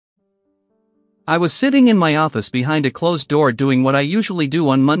I was sitting in my office behind a closed door doing what I usually do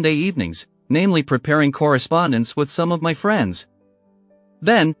on Monday evenings, namely preparing correspondence with some of my friends.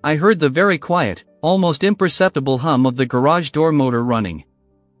 Then, I heard the very quiet, almost imperceptible hum of the garage door motor running.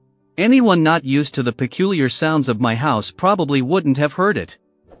 Anyone not used to the peculiar sounds of my house probably wouldn't have heard it.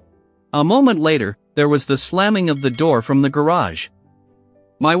 A moment later, there was the slamming of the door from the garage.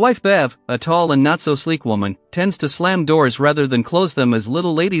 My wife Bev, a tall and not-so-sleek woman, tends to slam doors rather than close them as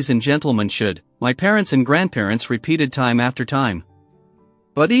little ladies and gentlemen should, my parents and grandparents repeated time after time.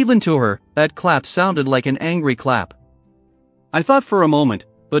 But even to her, that clap sounded like an angry clap. I thought for a moment,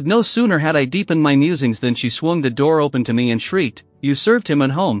 but no sooner had I deepened my musings than she swung the door open to me and shrieked, "You served him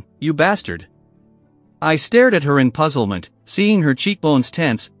at home, you bastard." I stared at her in puzzlement, seeing her cheekbones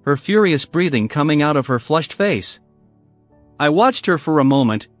tense, her furious breathing coming out of her flushed face. I watched her for a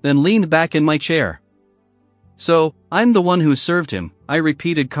moment, then leaned back in my chair. "So, I'm the one who served him," I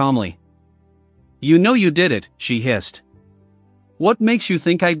repeated calmly. "You know you did it," she hissed. "What makes you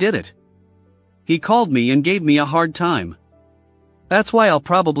think I did it? He called me and gave me a hard time. That's why I'll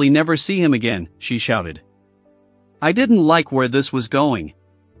probably never see him again," she shouted. I didn't like where this was going.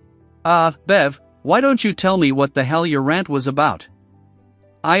 Bev, why don't you tell me what the hell your rant was about?"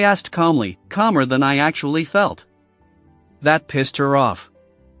 I asked calmly, calmer than I actually felt. That pissed her off.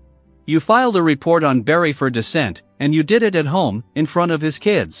 "You filed a report on Barry for dissent, and you did it at home, in front of his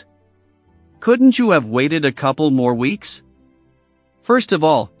kids. Couldn't you have waited a couple more weeks?" "First of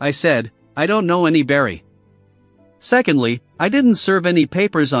all," I said, "I don't know any Barry. Secondly, I didn't serve any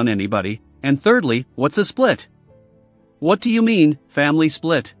papers on anybody, and thirdly, what's a split?" "What do you mean, family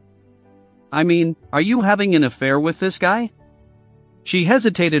split? I mean, are you having an affair with this guy?" She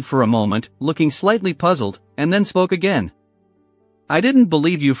hesitated for a moment, looking slightly puzzled, and then spoke again. "I didn't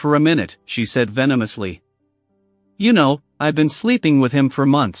believe you for a minute," she said venomously. "You know, I've been sleeping with him for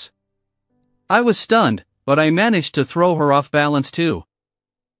months." I was stunned, but I managed to throw her off balance too.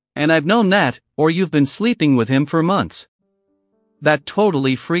 "And I've known that, or you've been sleeping with him for months." That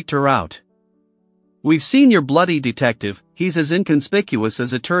totally freaked her out. "We've seen your bloody detective, he's as inconspicuous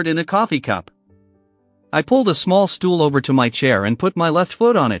as a turd in a coffee cup." I pulled a small stool over to my chair and put my left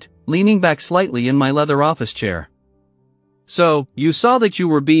foot on it, leaning back slightly in my leather office chair. "So, you saw that you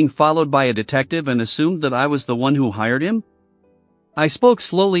were being followed by a detective and assumed that I was the one who hired him?" I spoke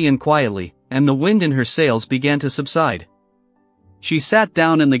slowly and quietly, and the wind in her sails began to subside. She sat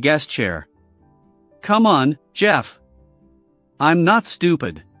down in the guest chair. "Come on, Jeff. I'm not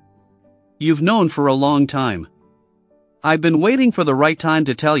stupid. You've known for a long time. I've been waiting for the right time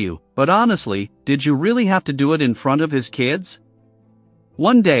to tell you, but honestly, did you really have to do it in front of his kids?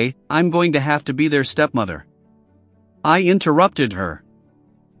 One day, I'm going to have to be their stepmother." I interrupted her.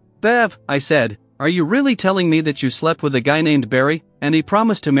 "Bev," I said, "are you really telling me that you slept with a guy named Barry, and he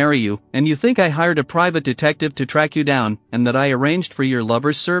promised to marry you, and you think I hired a private detective to track you down, and that I arranged for your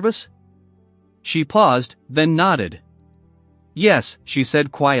lover's service?" She paused, then nodded. "Yes," she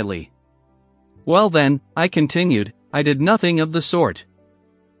said quietly. "Well then," I continued, "I did nothing of the sort.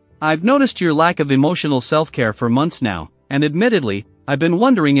 I've noticed your lack of emotional self-care for months now, and admittedly, I've been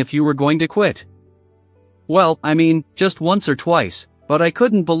wondering if you were going to quit. Well, I mean, just once or twice, but I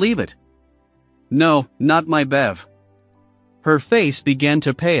couldn't believe it." "No, not my Bev." Her face began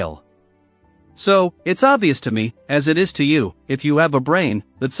to pale. "So, it's obvious to me, as it is to you, if you have a brain,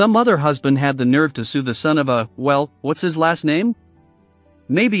 that some other husband had the nerve to sue the son of a, well, what's his last name?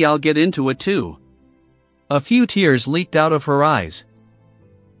 Maybe I'll get into it too." A few tears leaked out of her eyes.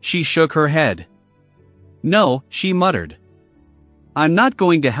 She shook her head. "No," she muttered. "I'm not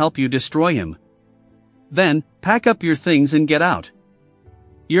going to help you destroy him." "Then, pack up your things and get out."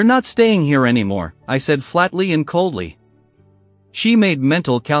 "You're not staying here anymore," I said flatly and coldly. She made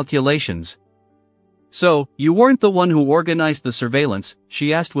mental calculations. "So, you weren't the one who organized the surveillance?"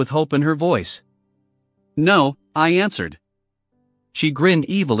 she asked with hope in her voice. "No," I answered. She grinned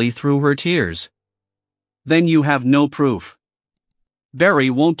evilly through her tears. "Then you have no proof. Barry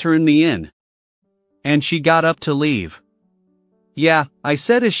won't turn me in." And she got up to leave. "Yeah," I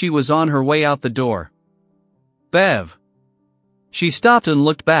said as she was on her way out the door. "Bev." She stopped and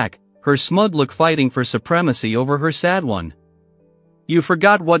looked back, her smug look fighting for supremacy over her sad one. "You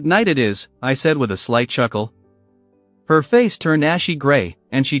forgot what night it is," I said with a slight chuckle. Her face turned ashy gray,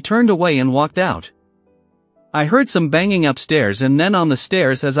 and she turned away and walked out. I heard some banging upstairs and then on the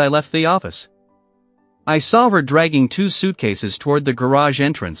stairs as I left the office. I saw her dragging 2 suitcases toward the garage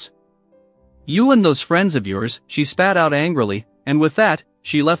entrance. "You and those friends of yours," she spat out angrily, and with that,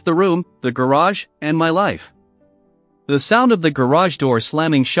 she left the room, the garage, and my life. The sound of the garage door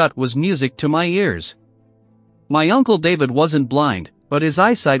slamming shut was music to my ears. My Uncle David wasn't blind, but his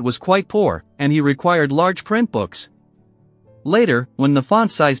eyesight was quite poor, and he required large print books. Later, when the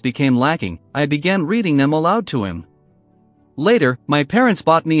font size became lacking, I began reading them aloud to him. Later, my parents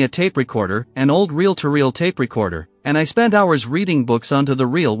bought me a tape recorder, an old reel-to-reel tape recorder, and I spent hours reading books onto the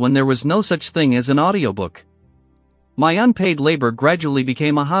reel when there was no such thing as an audiobook. My unpaid labor gradually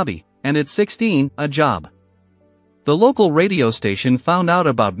became a hobby, and at 16, a job. The local radio station found out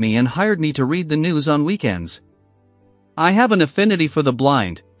about me and hired me to read the news on weekends. I have an affinity for the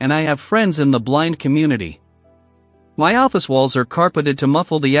blind, and I have friends in the blind community. My office walls are carpeted to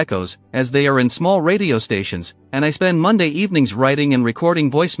muffle the echoes, as they are in small radio stations, and I spend Monday evenings writing and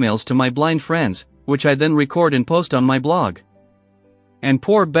recording voicemails to my blind friends, which I then record and post on my blog. And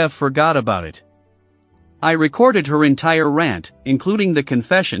poor Bev forgot about it. I recorded her entire rant, including the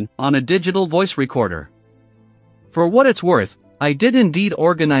confession, on a digital voice recorder. For what it's worth, I did indeed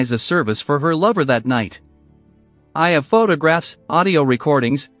organize a service for her lover that night. I have photographs, audio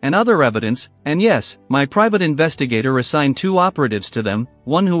recordings, and other evidence, and yes, my private investigator assigned 2 operatives to them,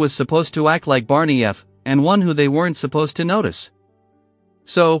 one who was supposed to act like Barney F., and one who they weren't supposed to notice.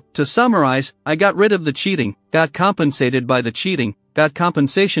 So, to summarize, I got rid of the cheating, got compensated by the cheating, got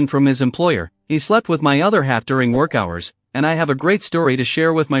compensation from his employer, he slept with my other half during work hours, and I have a great story to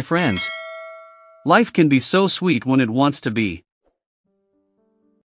share with my friends. Life can be so sweet when it wants to be.